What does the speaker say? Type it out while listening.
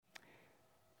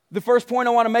The first point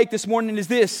I want to make this morning is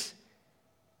this.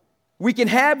 We can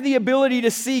have the ability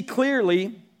to see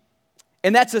clearly,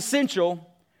 and that's essential,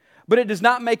 but it does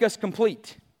not make us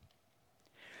complete.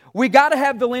 We got to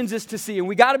have the lenses to see, and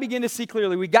we got to begin to see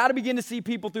clearly. We got to begin to see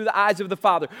people through the eyes of the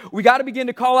Father. We got to begin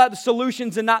to call out the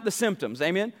solutions and not the symptoms.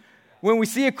 Amen? When we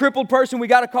see a crippled person, we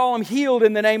got to call them healed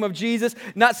in the name of Jesus,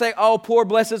 not say, oh, poor,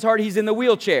 bless his heart, he's in the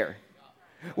wheelchair.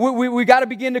 We got to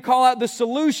begin to call out the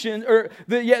solution, or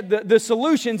the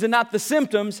solutions and not the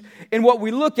symptoms in what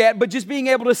we look at, but just being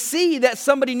able to see that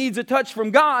somebody needs a touch from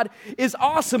God is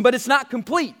awesome, but it's not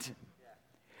complete.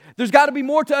 There's got to be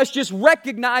more to us just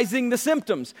recognizing the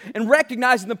symptoms and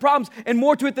recognizing the problems, and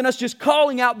more to it than us just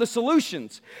calling out the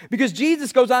solutions. Because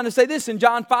Jesus goes on to say this in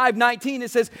John 5:19.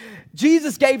 It says,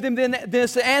 Jesus gave them then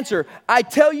this answer, I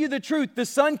tell you the truth, the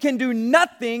Son can do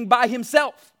nothing by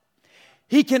himself.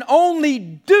 He can only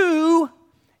do,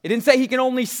 it didn't say he can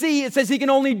only see, it says he can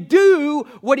only do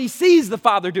what he sees the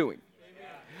Father doing.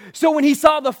 Amen. So when he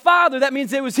saw the Father, that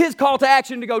means it was his call to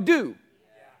action to go do.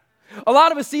 A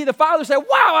lot of us see the Father say,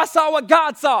 wow, I saw what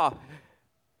God saw.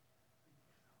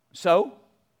 So,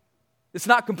 it's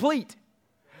not complete.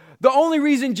 The only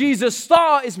reason Jesus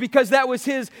saw is because that was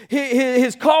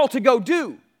his call to go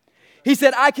do. He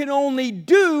said, I can only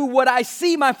do what I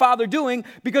see my Father doing,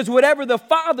 because whatever the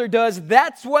Father does,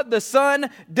 that's what the Son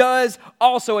does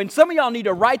also. And some of y'all need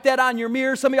to write that on your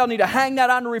mirror. Some of y'all need to hang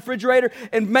that on the refrigerator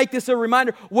and make this a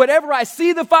reminder. Whatever I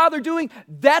see the Father doing,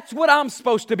 that's what I'm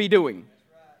supposed to be doing.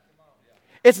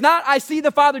 It's not, I see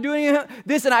the Father doing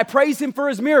this and I praise him for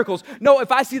his miracles. No,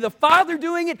 if I see the Father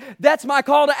doing it, that's my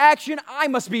call to action. I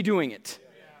must be doing it.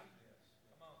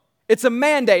 It's a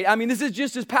mandate. I mean, this is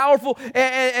just as powerful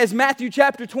as Matthew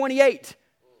chapter 28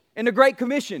 in the Great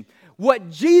Commission.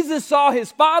 What Jesus saw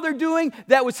his Father doing,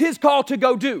 that was his call to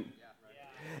go do.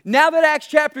 Now that Acts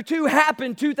chapter 2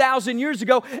 happened 2,000 years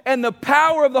ago, and the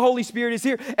power of the Holy Spirit is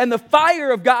here, and the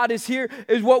fire of God is here,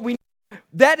 is what we need.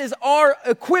 That is our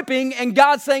equipping, and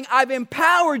God saying, I've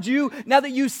empowered you. Now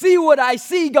that you see what I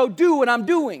see, go do what I'm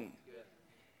doing.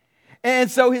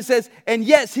 And so he says, and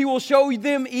yes, he will show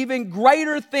them even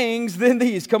greater things than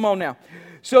these. Come on now.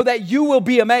 So that you will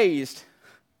be amazed.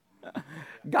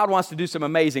 God wants to do some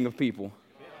amazing of people.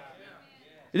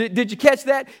 Did you catch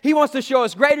that? He wants to show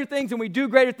us greater things, and we do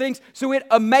greater things, so it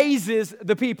amazes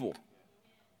the people.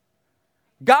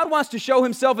 God wants to show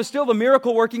himself as still the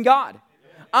miracle-working God.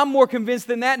 I'm more convinced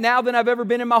than that now than I've ever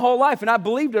been in my whole life, and I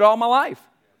believed it all my life.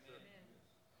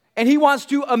 And he wants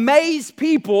to amaze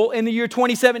people in the year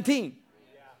 2017.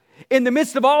 In the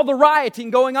midst of all the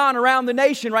rioting going on around the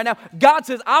nation right now, God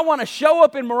says, I want to show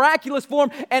up in miraculous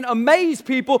form and amaze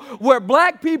people, where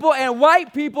black people and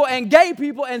white people and gay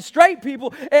people and straight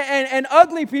people and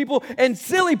ugly people and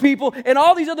silly people and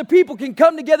all these other people can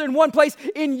come together in one place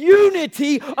in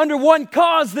unity under one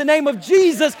cause, the name of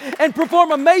Jesus, and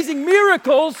perform amazing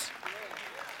miracles.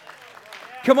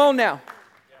 Come on now.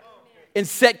 And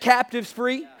set captives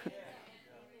free.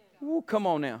 Ooh, come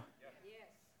on now.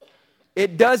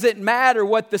 It doesn't matter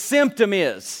what the symptom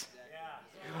is.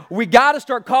 We got to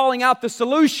start calling out the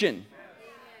solution.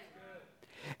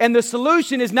 And the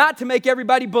solution is not to make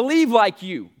everybody believe like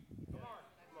you.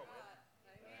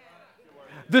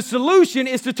 The solution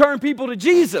is to turn people to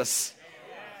Jesus.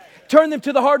 Turn them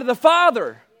to the heart of the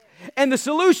Father. And the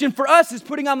solution for us is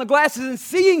putting on the glasses and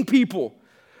seeing people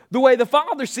the way the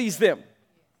Father sees them.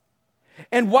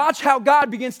 And watch how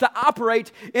God begins to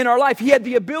operate in our life. He had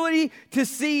the ability to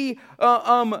see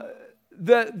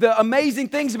the amazing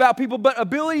things about people, but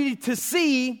ability to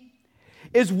see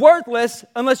is worthless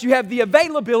unless you have the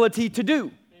availability to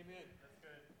do. Amen.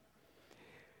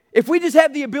 If we just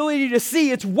have the ability to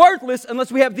see, it's worthless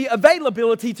unless we have the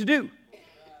availability to do.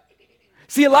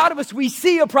 See, a lot of us, we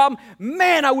see a problem.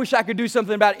 Man, I wish I could do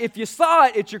something about it. If you saw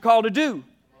it, it's your call to do.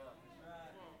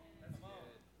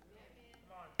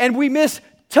 And we miss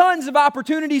tons of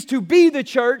opportunities to be the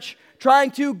church, trying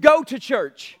to go to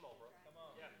church.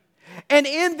 And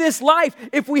in this life,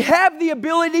 if we have the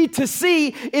ability to see,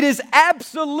 it is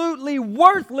absolutely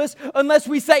worthless unless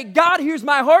we say, God, here's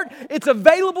my heart. It's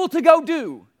available to go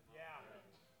do.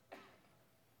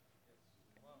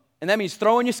 And that means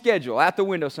throwing your schedule out the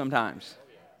window sometimes.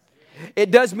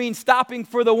 It does mean stopping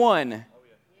for the one.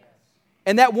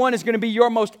 And that one is going to be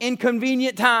your most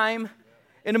inconvenient time,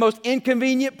 in the most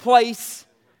inconvenient place.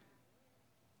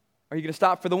 Are you going to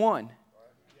stop for the one?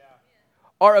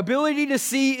 Our ability to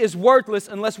see is worthless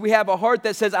unless we have a heart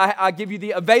that says, I give you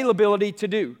the availability to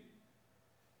do.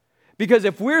 Because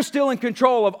if we're still in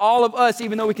control of all of us,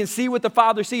 even though we can see what the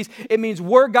Father sees, it means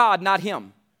we're God, not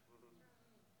Him.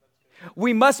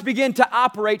 We must begin to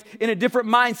operate in a different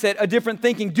mindset, a different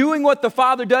thinking. Doing what the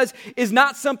Father does is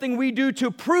not something we do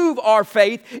to prove our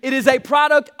faith. It is a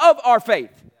product of our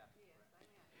faith.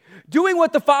 Doing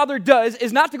what the Father does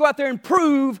is not to go out there and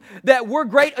prove that we're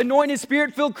great, anointed,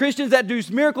 Spirit-filled Christians that do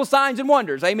miracle signs and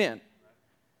wonders. Amen.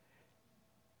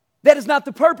 That is not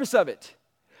the purpose of it.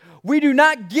 We do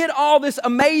not get all this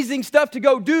amazing stuff to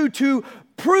go do to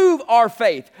prove our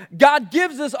faith. God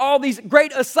gives us all these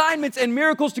great assignments and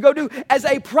miracles to go do as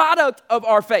a product of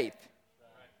our faith.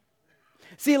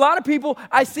 See, a lot of people,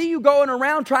 I see you going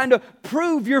around trying to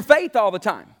prove your faith all the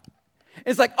time.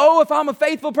 It's like, oh, if I'm a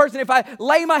faithful person, if I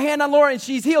lay my hand on Laura and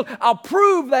she's healed, I'll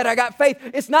prove that I got faith.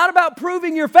 It's not about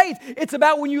proving your faith. It's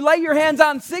about when you lay your hands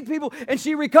on sick people and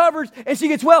she recovers and she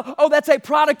gets well. Oh, that's a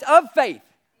product of faith.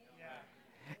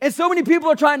 And so many people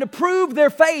are trying to prove their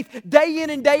faith day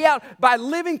in and day out by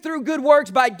living through good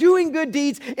works, by doing good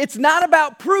deeds. It's not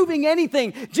about proving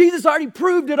anything. Jesus already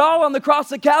proved it all on the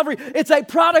cross of Calvary. It's a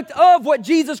product of what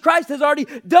Jesus Christ has already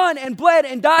done and bled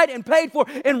and died and paid for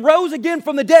and rose again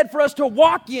from the dead for us to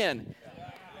walk in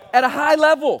at a high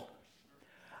level.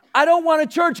 I don't want a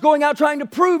church going out trying to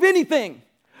prove anything.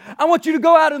 I want you to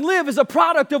go out and live as a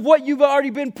product of what you've already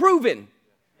been proven.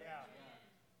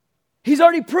 He's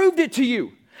already proved it to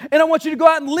you. And I want you to go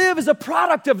out and live as a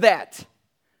product of that.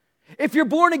 If you're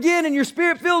born again and you're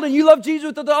Spirit-filled and you love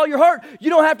Jesus with all your heart,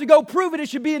 you don't have to go prove it. It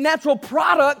should be a natural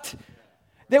product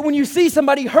that when you see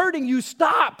somebody hurting, you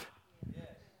stop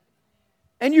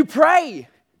and you pray.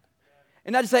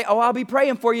 And not just say, oh, I'll be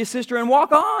praying for you, sister, and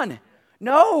walk on.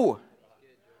 No.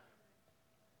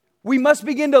 We must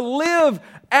begin to live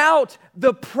out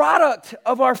the product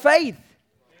of our faith.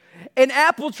 An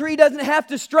apple tree doesn't have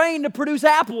to strain to produce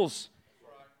apples.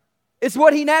 It's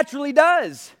what he naturally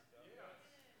does.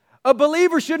 A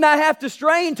believer should not have to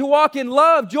strain to walk in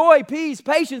love, joy, peace,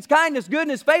 patience, kindness,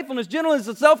 goodness, faithfulness, gentleness,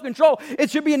 and self-control. It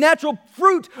should be a natural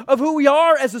fruit of who we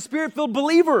are as a Spirit-filled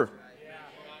believer.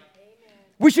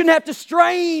 We shouldn't have to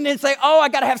strain and say, oh, I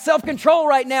got to have self-control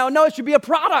right now. No, it should be a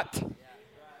product.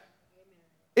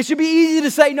 It should be easy to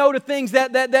say no to things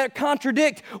that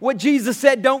contradict what Jesus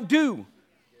said don't do.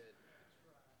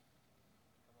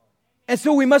 And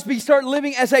so we must start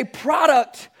living as a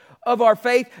product of our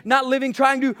faith, not living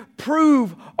trying to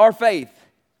prove our faith.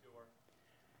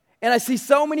 And I see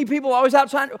so many people always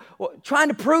out trying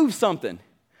to prove something.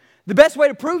 The best way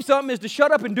to prove something is to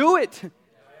shut up and do it.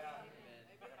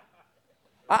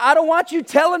 I don't want you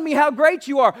telling me how great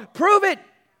you are. Prove it.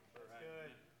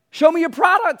 Show me your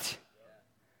product.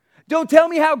 Don't tell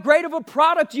me how great of a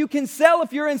product you can sell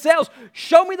if you're in sales.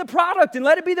 Show me the product and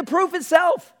let it be the proof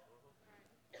itself.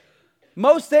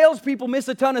 Most salespeople miss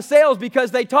a ton of sales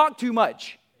because they talk too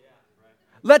much.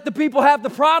 Let the people have the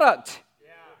product.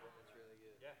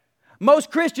 Most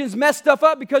Christians mess stuff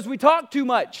up because we talk too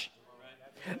much.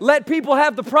 Let people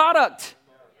have the product.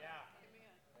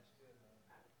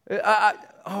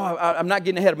 I'm not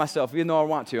getting ahead of myself, even though I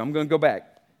want to. I'm going to go back.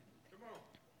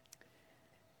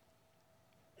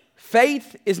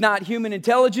 Faith is not human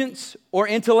intelligence or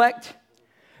intellect.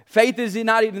 Faith is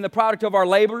not even the product of our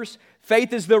labors.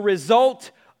 Faith is the result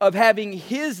of having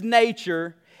His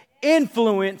nature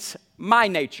influence my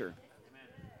nature.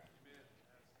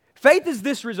 Faith is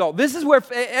this result. This is where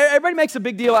everybody makes a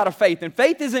big deal out of faith, and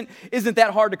faith isn't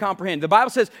that hard to comprehend. The Bible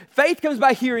says faith comes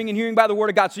by hearing, and hearing by the Word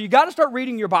of God. So you got to start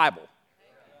reading your Bible.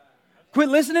 Quit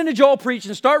listening to Joel preach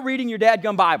and start reading your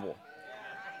dadgum Bible.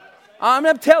 I'm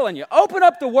telling you, open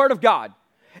up the Word of God.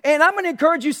 And I'm going to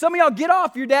encourage you, some of y'all get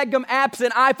off your dadgum apps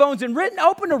and iPhones and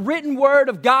open a written word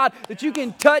of God that you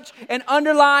can touch and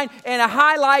underline and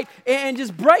highlight and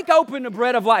just break open the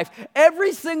bread of life.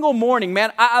 Every single morning,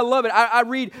 man, I love it. I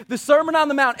read the Sermon on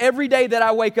the Mount every day that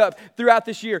I wake up throughout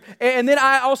this year. And then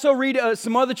I also read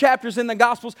some other chapters in the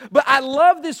Gospels. But I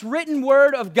love this written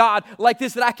word of God like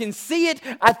this, that I can see it,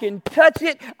 I can touch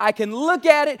it, I can look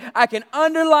at it, I can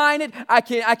underline it, I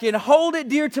can hold it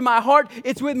dear to my heart.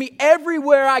 It's with me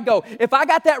everywhere I go. If I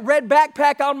got that red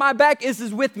backpack on my back, this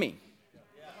is with me.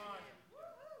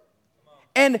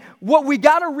 And what we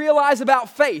got to realize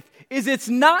about faith is it's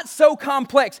not so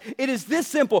complex. It is this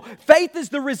simple. Faith is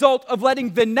the result of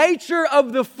letting the nature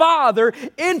of the Father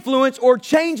influence or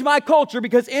change my culture,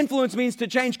 because influence means to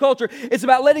change culture. It's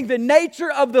about letting the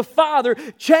nature of the Father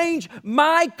change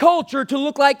my culture to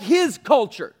look like His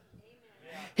culture.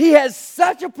 He has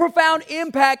such a profound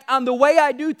impact on the way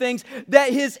I do things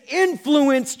that His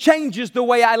influence changes the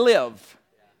way I live.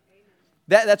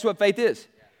 That's what faith is.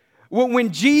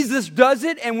 When Jesus does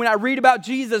it, and when I read about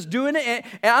Jesus doing it, and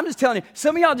I'm just telling you,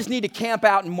 some of y'all just need to camp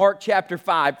out in Mark chapter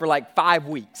 5 for like 5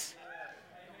 weeks.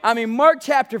 I mean, Mark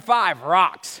chapter 5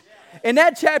 rocks. In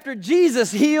that chapter,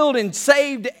 Jesus healed and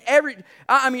saved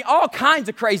all kinds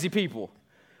of crazy people.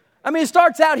 It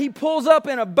starts out, he pulls up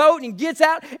in a boat and gets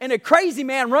out, and a crazy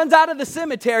man runs out of the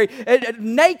cemetery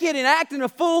naked and acting a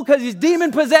fool because he's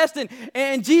demon-possessed,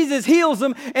 and Jesus heals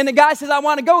him, and the guy says, I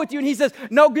want to go with you, and he says,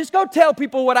 no, just go tell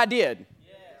people what I did.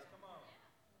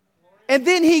 And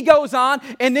then he goes on,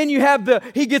 and then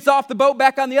he gets off the boat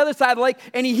back on the other side of the lake,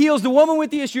 and he heals the woman with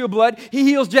the issue of blood. He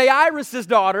heals Jairus'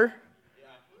 daughter.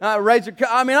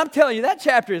 I'm telling you, that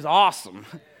chapter is awesome.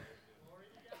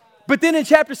 But then in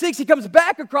chapter 6, he comes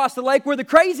back across the lake where the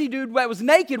crazy dude that was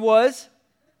naked was,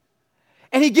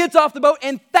 and he gets off the boat,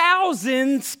 and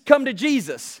thousands come to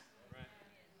Jesus.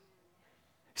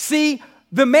 See,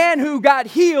 the man who got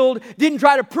healed didn't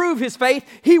try to prove his faith.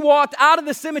 He walked out of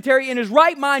the cemetery in his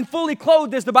right mind, fully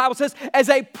clothed, as the Bible says, as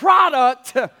a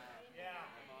product,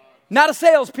 not a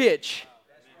sales pitch.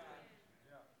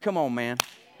 Come on, man.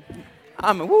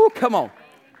 Come on.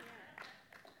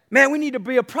 Man, we need to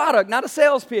be a product, not a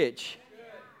sales pitch.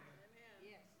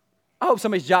 I hope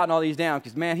somebody's jotting all these down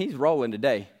because, man, he's rolling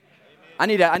today. I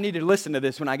need to listen to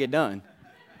this when I get done.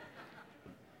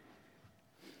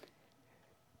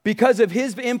 Because of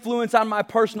his influence on my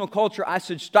personal culture, I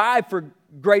should strive for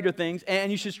greater things,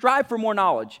 and you should strive for more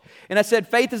knowledge. And I said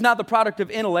faith is not the product of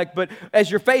intellect, but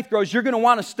as your faith grows, you're going to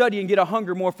want to study and get a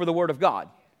hunger more for the Word of God.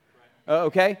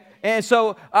 Okay? And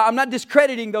so I'm not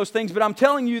discrediting those things, but I'm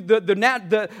telling you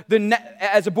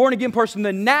as a born-again person,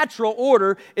 the natural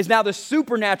order is now the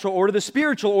supernatural order. The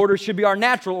spiritual order should be our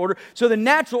natural order. So the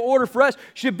natural order for us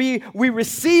should be we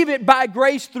receive it by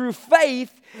grace through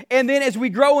faith, and then as we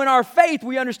grow in our faith,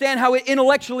 we understand how it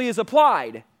intellectually is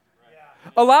applied.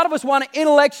 A lot of us want to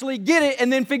intellectually get it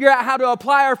and then figure out how to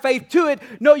apply our faith to it.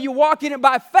 No, you walk in it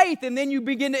by faith, and then you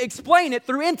begin to explain it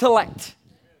through intellect.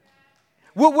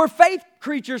 We're faith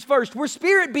creatures first. We're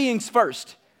spirit beings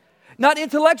first, not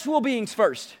intellectual beings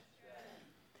first.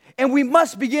 And we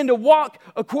must begin to walk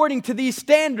according to these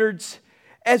standards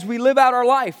as we live out our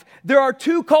life. There are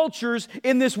two cultures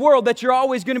in this world that you're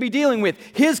always going to be dealing with.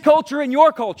 His culture and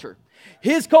your culture.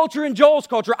 His culture and Joel's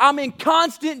culture. I'm in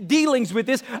constant dealings with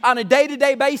this on a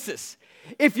day-to-day basis.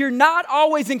 If you're not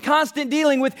always in constant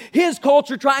dealing with his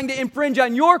culture trying to infringe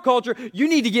on your culture, you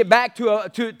need to get back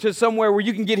to somewhere where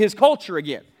you can get his culture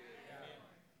again.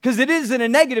 Because it isn't a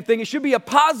negative thing. It should be a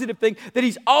positive thing that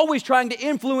he's always trying to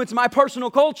influence my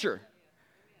personal culture.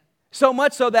 So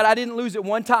much so that I didn't lose it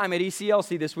one time at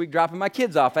ECLC this week dropping my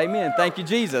kids off. Amen. Thank you,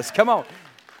 Jesus. Come on.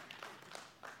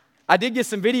 I did get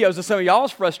some videos of some of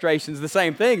y'all's frustrations, the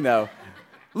same thing though.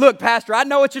 Look, Pastor, I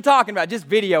know what you're talking about. Just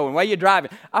videoing while you're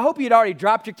driving. I hope you'd already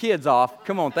dropped your kids off.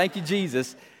 Come on, thank you,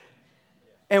 Jesus.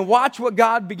 And watch what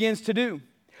God begins to do.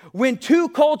 When two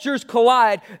cultures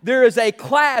collide, there is a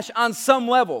clash on some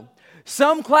level.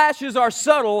 Some clashes are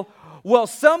subtle, while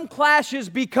some clashes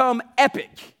become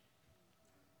epic.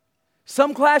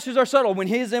 Some clashes are subtle. When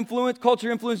his culture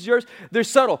influences yours, they're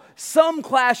subtle. Some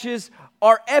clashes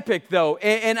are epic, though,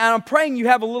 and I'm praying you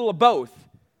have a little of both.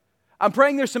 I'm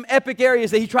praying there's some epic areas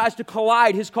that he tries to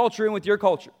collide his culture in with your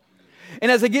culture.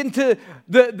 And as I get into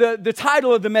the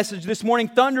title of the message this morning,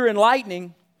 Thunder and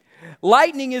Lightning,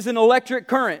 lightning is an electric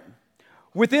current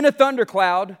within a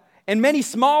thundercloud, and many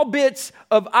small bits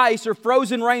of ice or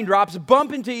frozen raindrops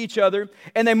bump into each other,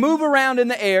 and they move around in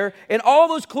the air, and all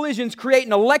those collisions create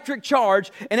an electric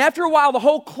charge, and after a while, the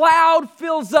whole cloud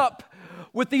fills up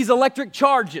with these electric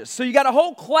charges. So you got a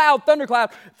whole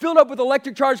thundercloud, filled up with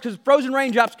electric charges because frozen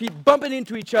raindrops keep bumping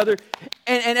into each other,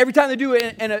 and every time they do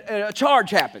it, a charge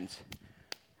happens.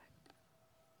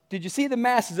 Did you see the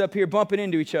masses up here bumping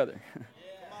into each other?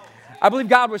 I believe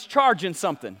God was charging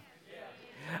something.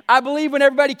 I believe when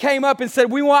everybody came up and said,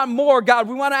 we want more, God.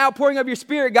 We want an outpouring of your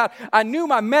spirit, God. I knew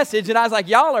my message, and I was like,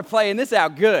 y'all are playing this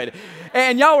out good.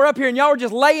 And y'all were up here, and y'all were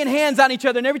just laying hands on each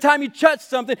other. And every time you touched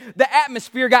something, the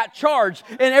atmosphere got charged.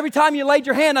 And every time you laid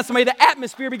your hand on somebody, the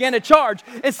atmosphere began to charge.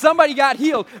 And somebody got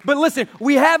healed. But listen,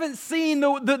 we haven't seen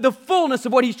the fullness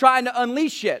of what he's trying to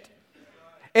unleash yet.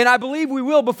 And I believe we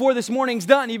will before this morning's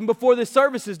done, even before this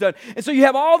service is done. And so you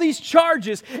have all these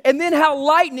charges, and then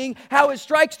how it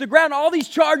strikes the ground. All these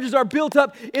charges are built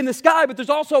up in the sky, but there's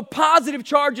also positive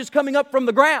charges coming up from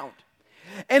the ground.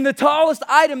 And the tallest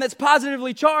item that's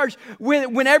positively charged,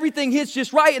 when everything hits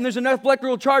just right, and there's enough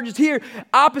electrical charges here,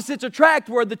 opposites attract,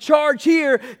 where the charge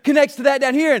here connects to that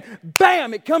down here, and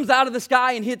bam, it comes out of the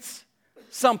sky and hits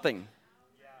something.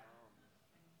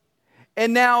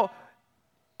 And now,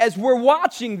 as we're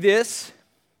watching this,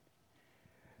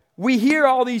 we hear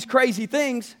all these crazy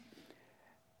things,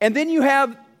 and then you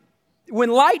have, when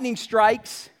lightning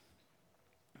strikes,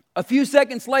 A few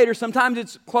seconds later, sometimes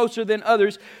it's closer than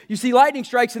others, you see lightning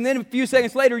strikes, and then a few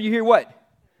seconds later, you hear what?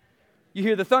 You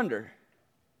hear the thunder.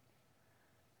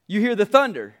 You hear the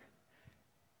thunder.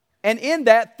 And in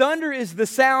that, thunder is the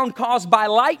sound caused by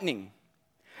lightning.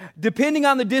 Depending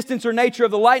on the distance or nature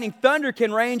of the lightning, thunder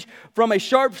can range from a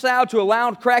sharp sound to a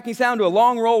loud cracking sound to a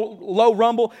long, low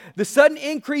rumble. The sudden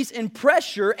increase in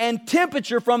pressure and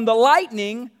temperature from the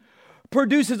lightning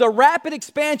produces a rapid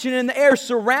expansion in the air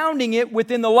surrounding it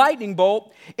within the lightning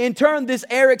bolt. In turn, this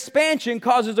air expansion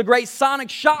causes a great sonic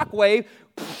shock wave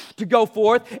to go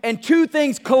forth, and two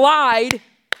things collide.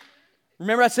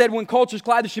 Remember I said when cultures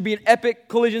collide, there should be an epic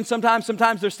collision sometimes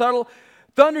they're subtle.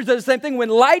 Thunder does the same thing. When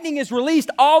lightning is released,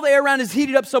 all the air around is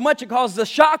heated up so much it causes a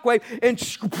shock wave, and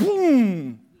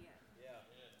boom!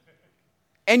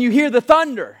 And you hear the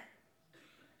thunder.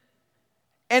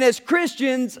 And as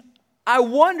Christians, I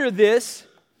wonder this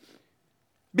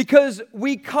because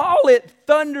we call it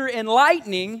thunder and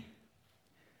lightning,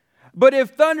 but if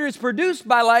thunder is produced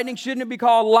by lightning, shouldn't it be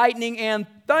called lightning and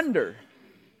thunder?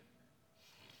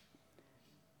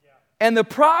 And the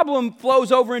problem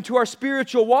flows over into our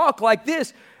spiritual walk like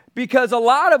this, because a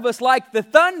lot of us like the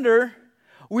thunder,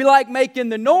 we like making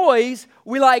the noise,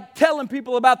 we like telling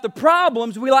people about the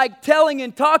problems, we like telling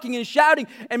and talking and shouting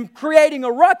and creating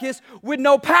a ruckus with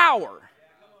no power.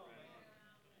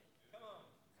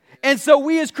 And so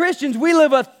we as Christians, we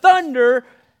live a thunder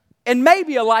and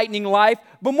maybe a lightning life,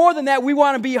 but more than that, we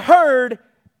want to be heard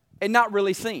and not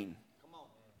really seen.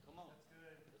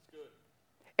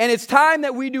 And it's time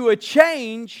that we do a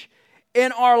change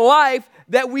in our life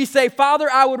that we say, Father,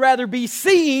 I would rather be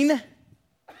seen.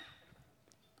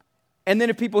 And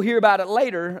then if people hear about it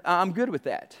later, I'm good with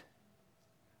that.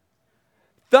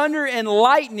 Thunder and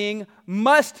lightning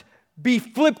must be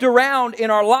flipped around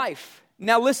in our life.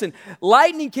 Now listen,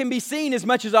 lightning can be seen as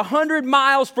much as 100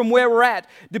 miles from where we're at,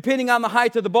 depending on the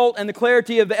height of the bolt and the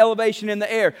clarity of the elevation in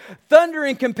the air. Thunder,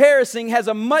 in comparison, has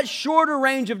a much shorter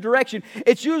range of direction.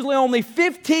 It's usually only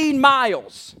 15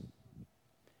 miles.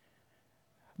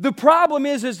 The problem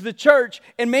is the church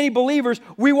and many believers,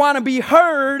 we want to be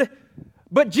heard,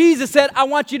 but Jesus said, I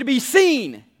want you to be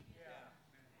seen.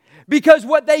 Because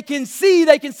what they can see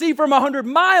from 100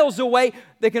 miles away.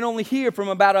 They can only hear from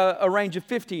about a range of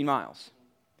 15 miles.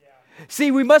 Yeah.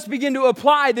 See, we must begin to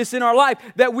apply this in our life,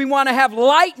 that we want to have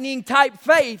lightning type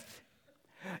faith,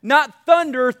 not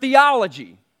thunder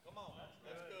theology. Come on.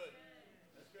 That's good.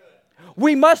 That's good.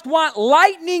 We must want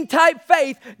lightning type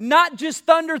faith, not just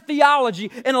thunder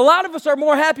theology. And a lot of us are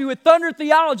more happy with thunder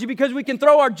theology because we can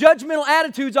throw our judgmental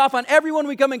attitudes off on everyone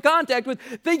we come in contact with,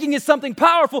 thinking it's something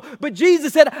powerful. But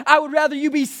Jesus said, I would rather you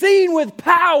be seen with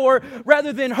power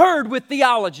rather than heard with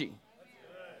theology.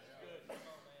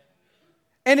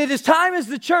 And it is time as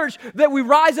the church that we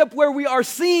rise up where we are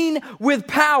seen with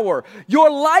power. Your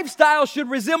lifestyle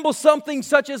should resemble something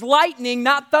such as lightning,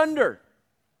 not thunder.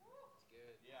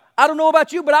 I don't know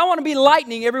about you, but I want to be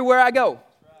lightning everywhere I go.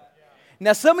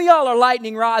 Now, some of y'all are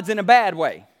lightning rods in a bad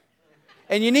way,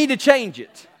 and you need to change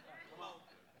it.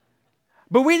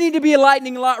 But we need to be a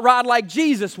lightning rod like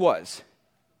Jesus was,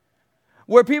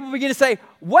 where people begin to say,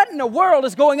 what in the world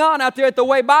is going on out there at the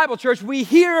Way Bible Church? We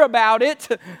hear about it.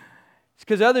 It's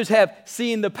because others have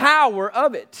seen the power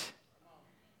of it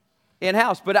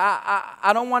in-house. But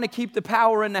I don't want to keep the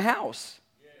power in the house.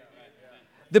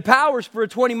 The power's for a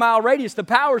 20-mile radius. The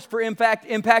power's for, in fact,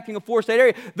 impacting a 4-state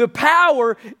area. The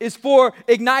power is for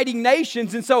igniting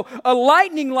nations. And so a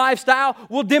lightning lifestyle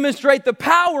will demonstrate the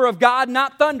power of God,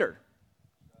 not thunder.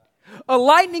 A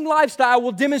lightning lifestyle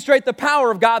will demonstrate the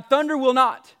power of God. Thunder will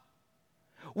not.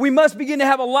 We must begin to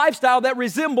have a lifestyle that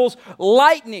resembles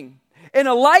lightning. And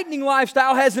a lightning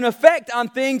lifestyle has an effect on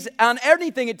things, on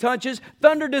anything it touches.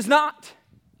 Thunder does not.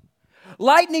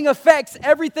 Lightning affects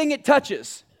everything it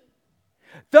touches.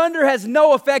 Thunder has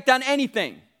no effect on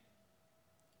anything.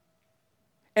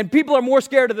 And people are more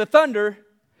scared of the thunder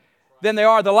than they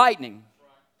are the lightning.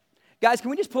 Guys, can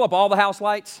we just pull up all the house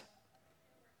lights?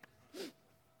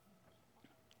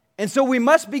 And so we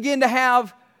must begin to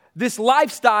have this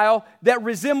lifestyle that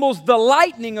resembles the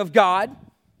lightning of God,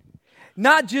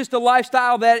 not just a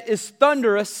lifestyle that is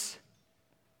thunderous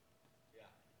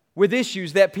with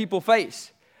issues that people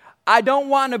face. I don't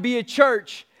want to be a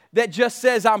church that just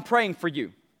says, I'm praying for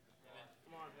you.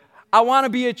 I want to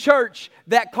be a church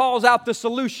that calls out the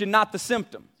solution, not the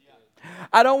symptom.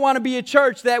 I don't want to be a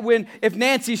church that if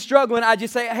Nancy's struggling, I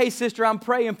just say, hey, sister, I'm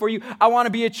praying for you. I want to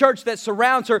be a church that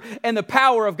surrounds her and the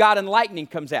power of God and lightning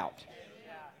comes out.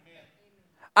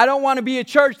 I don't want to be a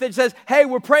church that says, hey,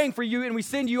 we're praying for you and we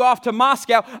send you off to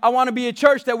Moscow. I want to be a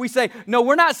church that we say, no,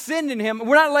 we're not sending him.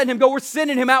 We're not letting him go. We're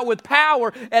sending him out with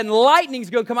power, and lightning's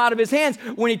going to come out of his hands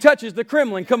when he touches the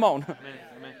Kremlin. Come on. Amen.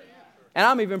 And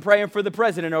I'm even praying for the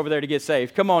president over there to get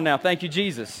saved. Come on now. Thank you,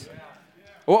 Jesus.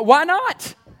 Well, why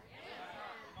not?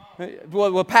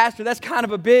 Well, Pastor, that's kind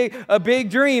of a big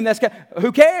dream.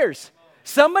 Who cares?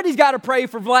 Somebody's got to pray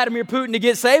for Vladimir Putin to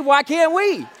get saved. Why can't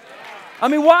we? I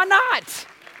mean, why not?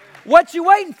 What you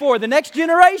waiting for? The next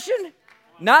generation?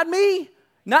 Not me.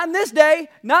 Not in this day.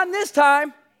 Not in this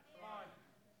time.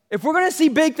 If we're going to see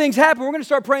big things happen, we're going to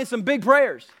start praying some big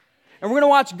prayers. And we're going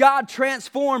to watch God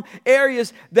transform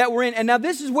areas that we're in. And now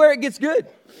this is where it gets good.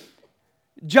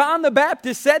 John the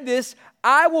Baptist said this,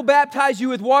 I will baptize you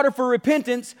with water for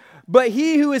repentance, but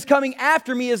he who is coming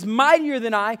after me is mightier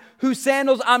than I, whose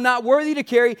sandals I'm not worthy to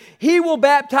carry. He will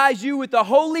baptize you with the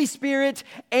Holy Spirit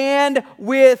and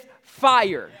with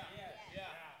fire.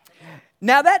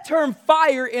 Now that term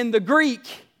fire in the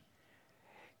Greek,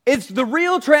 it's the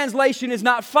real translation is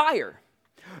not fire.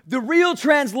 The real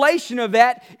translation of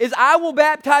that is I will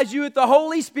baptize you with the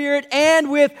Holy Spirit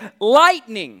and with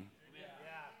lightning.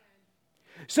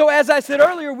 So as I said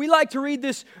earlier, we like to read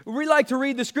the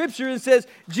scripture and says,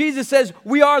 Jesus says,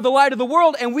 we are the light of the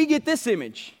world, and we get this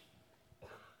image.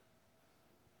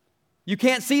 You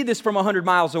can't see this from 100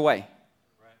 miles away.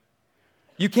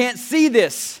 You can't see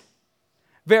this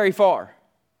very far.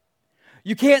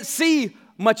 You can't see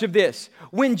much of this.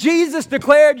 When Jesus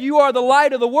declared you are the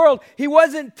light of the world, he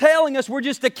wasn't telling us we're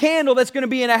just a candle that's going to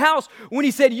be in a house. When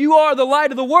he said you are the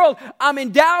light of the world, I'm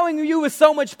endowing you with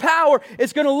so much power,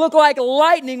 it's going to look like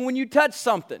lightning when you touch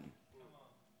something.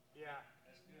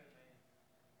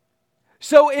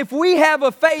 So if we have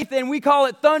a faith and we call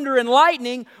it thunder and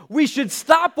lightning, we should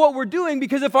stop what we're doing,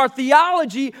 because if our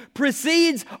theology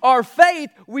precedes our faith,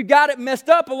 we've got it messed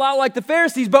up a lot like the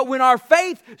Pharisees. But when our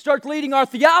faith starts leading our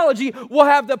theology, we'll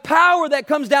have the power that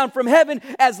comes down from heaven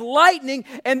as lightning,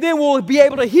 and then we'll be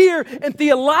able to hear and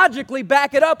theologically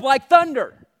back it up like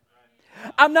thunder.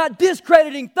 I'm not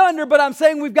discrediting thunder, but I'm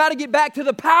saying we've got to get back to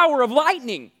the power of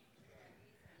lightning.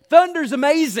 Thunder's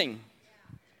amazing.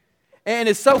 And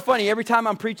it's so funny, every time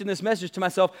I'm preaching this message to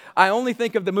myself, I only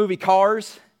think of the movie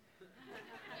Cars.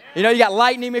 You know, you got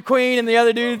Lightning McQueen and the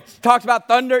other dude talks about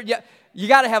thunder. You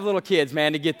got to have little kids,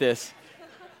 man, to get this.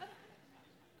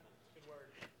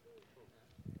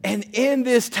 And in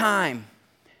this time,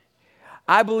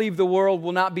 I believe the world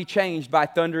will not be changed by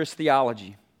thunderous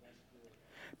theology,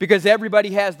 because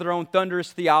everybody has their own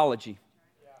thunderous theology.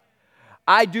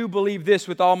 I do believe this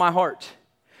with all my heart,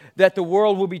 that the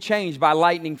world will be changed by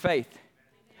lightning faith.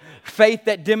 Faith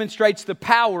that demonstrates the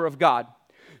power of God.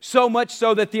 So much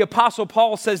so that the Apostle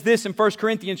Paul says this in 1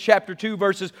 Corinthians chapter 2,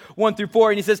 verses 1 through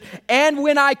 4. And he says, and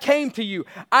when I came to you,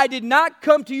 I did not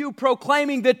come to you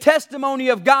proclaiming the testimony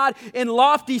of God in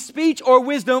lofty speech or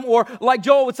wisdom, or like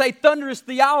Joel would say, thunderous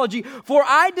theology. For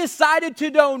I decided to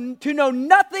know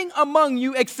nothing among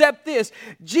you except this: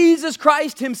 Jesus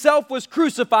Christ himself was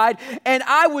crucified, and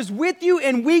I was with you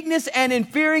in weakness and in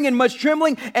fearing and much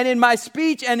trembling, and in my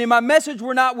speech and in my message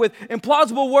were not with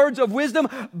implausible words of wisdom,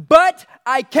 but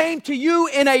I came to you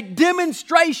in a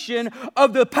demonstration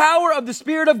of the power of the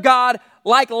Spirit of God,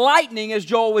 like lightning, as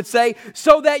Joel would say,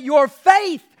 so that your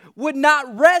faith would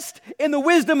not rest in the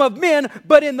wisdom of men,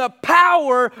 but in the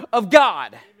power of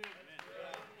God.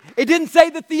 It didn't say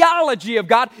the theology of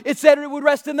God. It said it would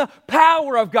rest in the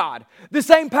power of God. The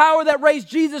same power that raised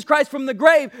Jesus Christ from the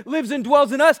grave lives and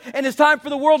dwells in us, and it's time for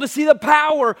the world to see the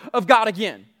power of God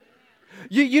again.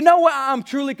 You know what? I'm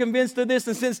truly convinced of this,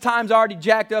 and since time's already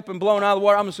jacked up and blown out of the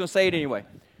water, I'm just going to say it anyway.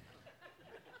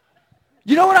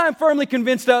 You know what I'm firmly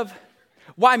convinced of?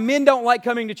 Why men don't like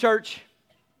coming to church?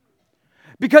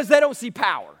 Because they don't see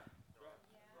power.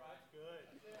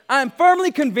 I'm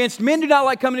firmly convinced men do not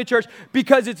like coming to church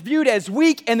because it's viewed as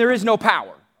weak and there is no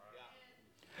power.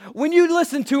 When you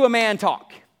listen to a man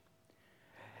talk,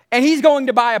 and he's going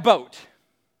to buy a boat,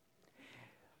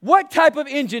 what type of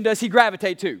engine does he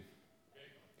gravitate to?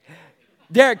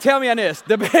 Derek, tell me on this.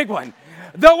 The big one.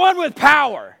 The one with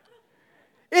power.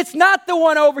 It's not the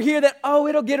one over here that,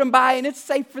 it'll get them by and it's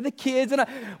safe for the kids. And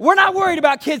we're not worried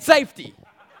about kid safety.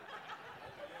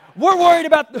 We're worried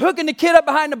about hooking the kid up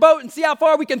behind the boat and see how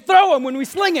far we can throw him when we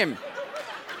sling him.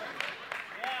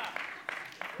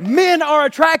 Men are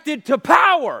attracted to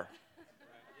power.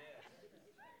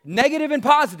 Negative and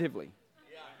positively.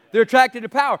 They're attracted to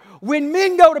power. When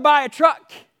men go to buy a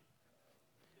truck,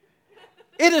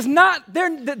 it is not,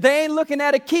 they ain't looking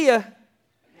at a Kia.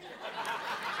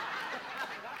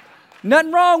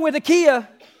 Nothing wrong with a Kia.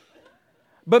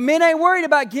 But men ain't worried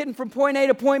about getting from point A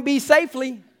to point B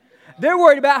safely. They're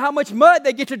worried about how much mud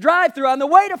they get to drive through on the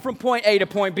way from point A to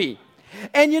point B.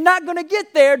 And you're not going to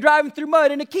get there driving through mud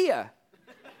in a Kia.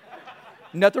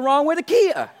 Nothing wrong with a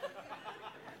Kia.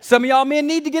 Some of y'all men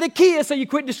need to get a Kia so you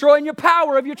quit destroying your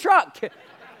power of your truck.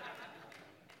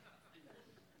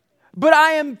 But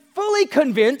I am fully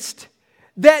convinced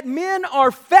that men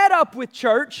are fed up with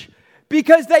church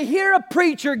because they hear a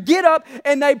preacher get up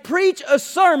and they preach a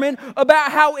sermon about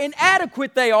how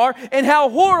inadequate they are and how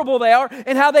horrible they are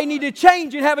and how they need to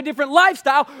change and have a different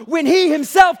lifestyle when he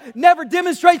himself never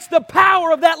demonstrates the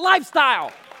power of that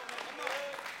lifestyle.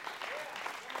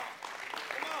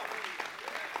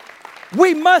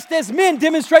 We must, as men,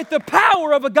 demonstrate the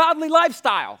power of a godly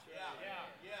lifestyle.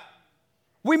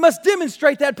 We must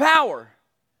demonstrate that power.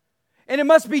 And it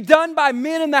must be done by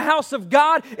men in the house of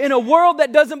God in a world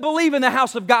that doesn't believe in the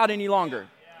house of God any longer.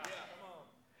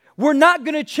 We're not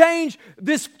going to change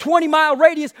this 20-mile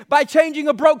radius by changing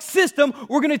a broke system.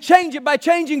 We're going to change it by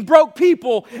changing broke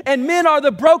people. And men are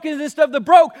the brokenest of the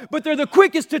broke, but they're the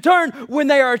quickest to turn when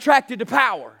they are attracted to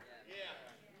power.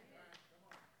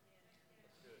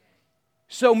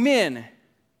 So men,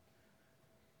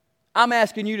 I'm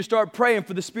asking you to start praying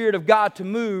for the Spirit of God to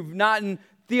move, not in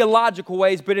theological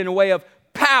ways, but in a way of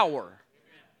power.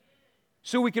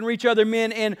 So we can reach other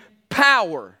men in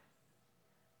power.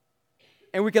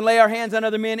 And we can lay our hands on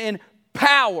other men in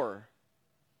power.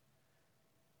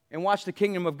 And watch the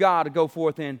kingdom of God go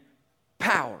forth in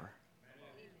power.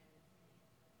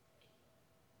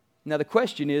 Now the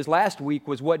question is, last week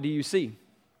was, what do you see?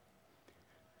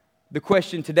 The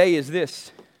question today is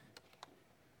this.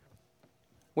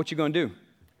 What you going to do?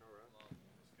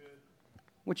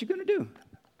 What you going to do?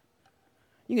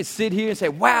 You can sit here and say,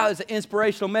 wow, it's an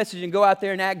inspirational message, and go out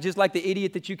there and act just like the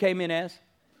idiot that you came in as.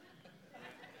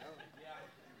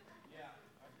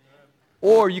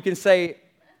 Or you can say,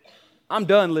 I'm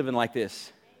done living like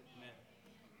this.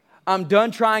 I'm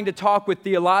done trying to talk with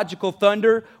theological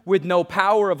thunder with no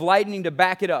power of lightning to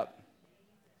back it up.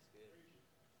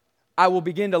 I will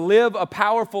begin to live a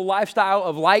powerful lifestyle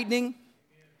of lightning.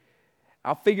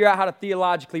 I'll figure out how to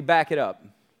theologically back it up.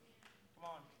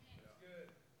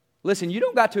 Listen, you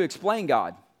don't got to explain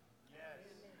God.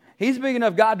 He's big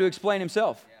enough God to explain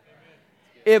himself.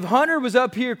 If Hunter was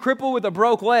up here crippled with a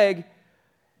broke leg,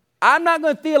 I'm not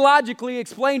going to theologically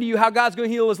explain to you how God's going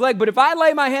to heal his leg. But if I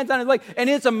lay my hands on his leg and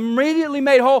it's immediately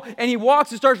made whole and he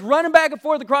walks and starts running back and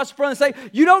forth across the front and say,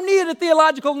 you don't need a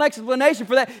theological explanation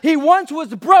for that. He once was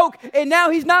broke and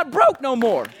now he's not broke no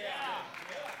more.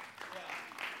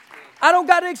 I don't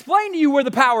got to explain to you where the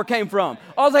power came from.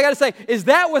 All I got to say is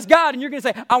that was God, and you're going to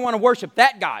say, I want to worship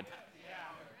that God.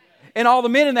 And all the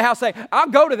men in the house say, I'll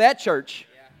go to that church.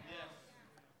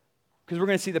 Because we're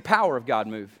going to see the power of God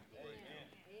move.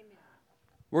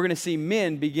 We're going to see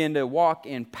men begin to walk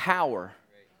in power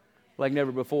like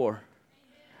never before.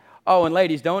 Oh, and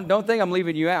ladies, don't think I'm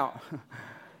leaving you out.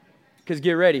 Because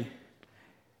get ready.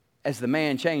 As the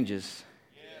man changes,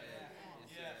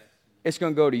 it's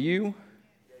going to go to you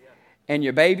and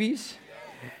your babies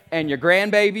and your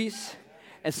grandbabies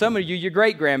and some of you, your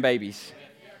great-grandbabies.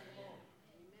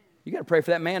 You got to pray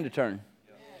for that man to turn.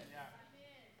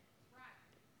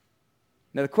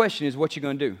 Now, the question is, what you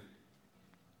going to do?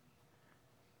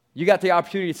 You got the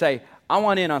opportunity to say, I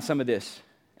want in on some of this.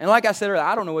 And like I said earlier,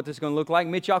 I don't know what this is going to look like.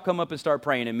 Mitch, y'all come up and start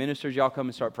praying. And ministers, y'all come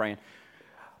and start praying.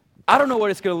 I don't know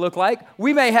what it's going to look like.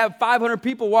 We may have 500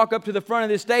 people walk up to the front of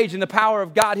this stage and the power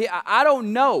of God hit. I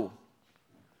don't know.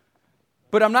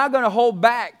 But I'm not going to hold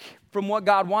back from what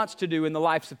God wants to do in the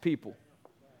lives of people.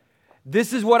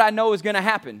 This is what I know is going to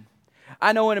happen.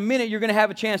 I know in a minute you're going to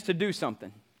have a chance to do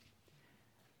something.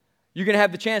 You're going to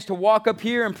have the chance to walk up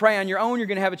here and pray on your own. You're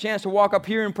going to have a chance to walk up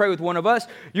here and pray with one of us.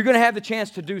 You're going to have the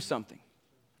chance to do something.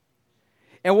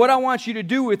 And what I want you to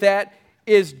do with that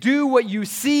is do what you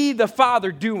see the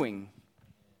Father doing.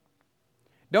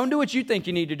 Don't do what you think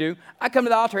you need to do. I come to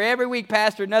the altar every week,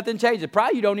 Pastor, nothing changes.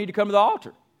 Probably you don't need to come to the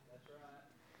altar.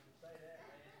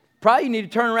 Probably you need to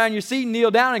turn around your seat and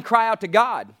kneel down and cry out to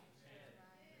God.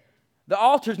 The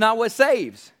altar's not what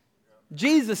saves.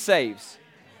 Jesus saves.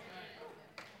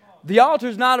 The altar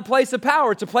is not a place of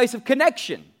power. It's a place of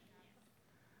connection.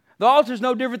 The altar is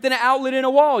no different than an outlet in a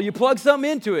wall. You plug something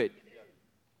into it.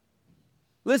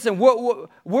 Listen,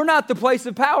 we're not the place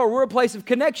of power. We're a place of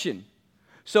connection.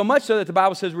 So much so that the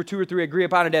Bible says where two or three agree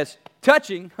upon it as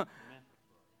touching,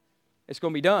 it's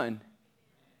going to be done.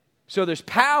 So there's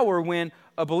power when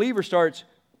a believer starts,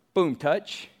 boom,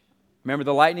 touch. Remember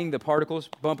the lightning, the particles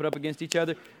bumping up against each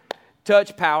other?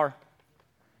 Touch, power.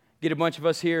 Get a bunch of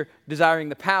us here desiring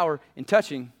the power and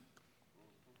touching.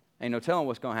 Ain't no telling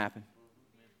what's going to happen.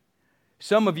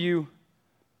 Some of you,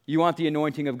 you want the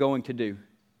anointing of going to do,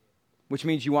 which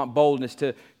means you want boldness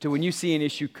to when you see an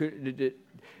issue,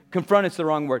 confront it's the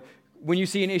wrong word. When you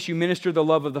see an issue, minister the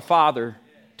love of the Father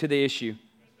to the issue.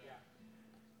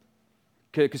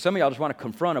 Because some of y'all just want to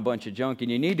confront a bunch of junk, and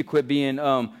you need to quit being,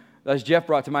 as Jeff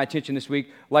brought to my attention this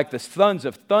week, like the sons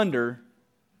of thunder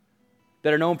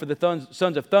that are known for the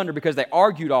sons of thunder because they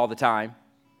argued all the time.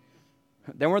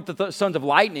 They weren't the sons of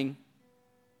lightning.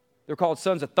 They're called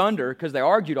sons of thunder because they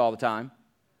argued all the time.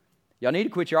 Y'all need to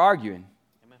quit your arguing.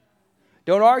 Amen.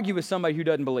 Don't argue with somebody who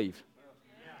doesn't believe.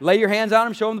 Lay your hands on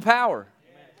them, show them the power.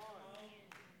 Amen.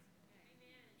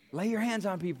 Lay your hands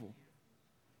on people.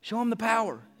 Show them the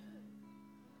power.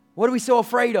 What are we so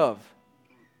afraid of?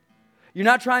 You're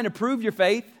not trying to prove your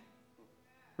faith.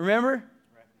 Remember?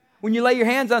 When you lay your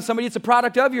hands on somebody, it's a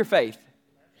product of your faith.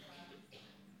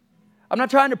 I'm not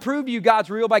trying to prove to you God's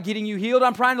real by getting you healed.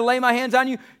 I'm trying to lay my hands on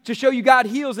you to show you God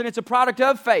heals, and it's a product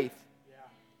of faith. Yeah.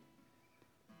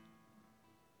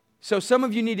 So some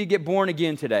of you need to get born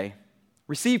again today.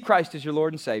 Receive Christ as your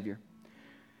Lord and Savior.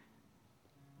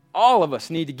 All of us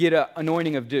need to get an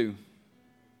anointing of do.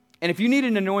 And if you need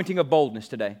an anointing of boldness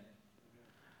today,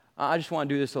 I just want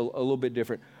to do this a little bit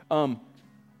different.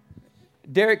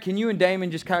 Derek, can you and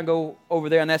Damon just kind of go over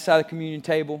there on that side of the communion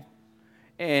table?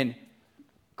 And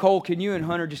Cole, can you and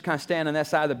Hunter just kind of stand on that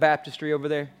side of the baptistry over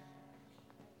there?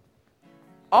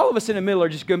 All of us in the middle are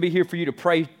just going to be here for you to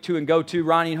pray to and go to.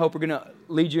 Ronnie and Hope are going to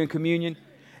lead you in communion.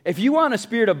 If you want a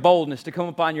spirit of boldness to come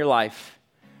upon your life,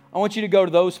 I want you to go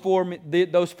to those four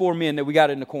men that we got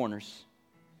in the corners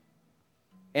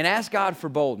and ask God for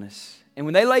boldness. And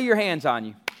when they lay your hands on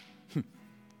you,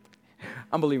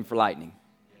 I'm believing for lightning.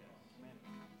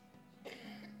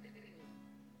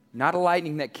 Not a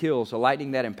lightning that kills, a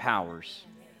lightning that empowers.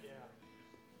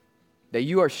 That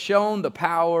you are shown the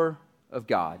power of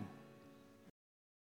God.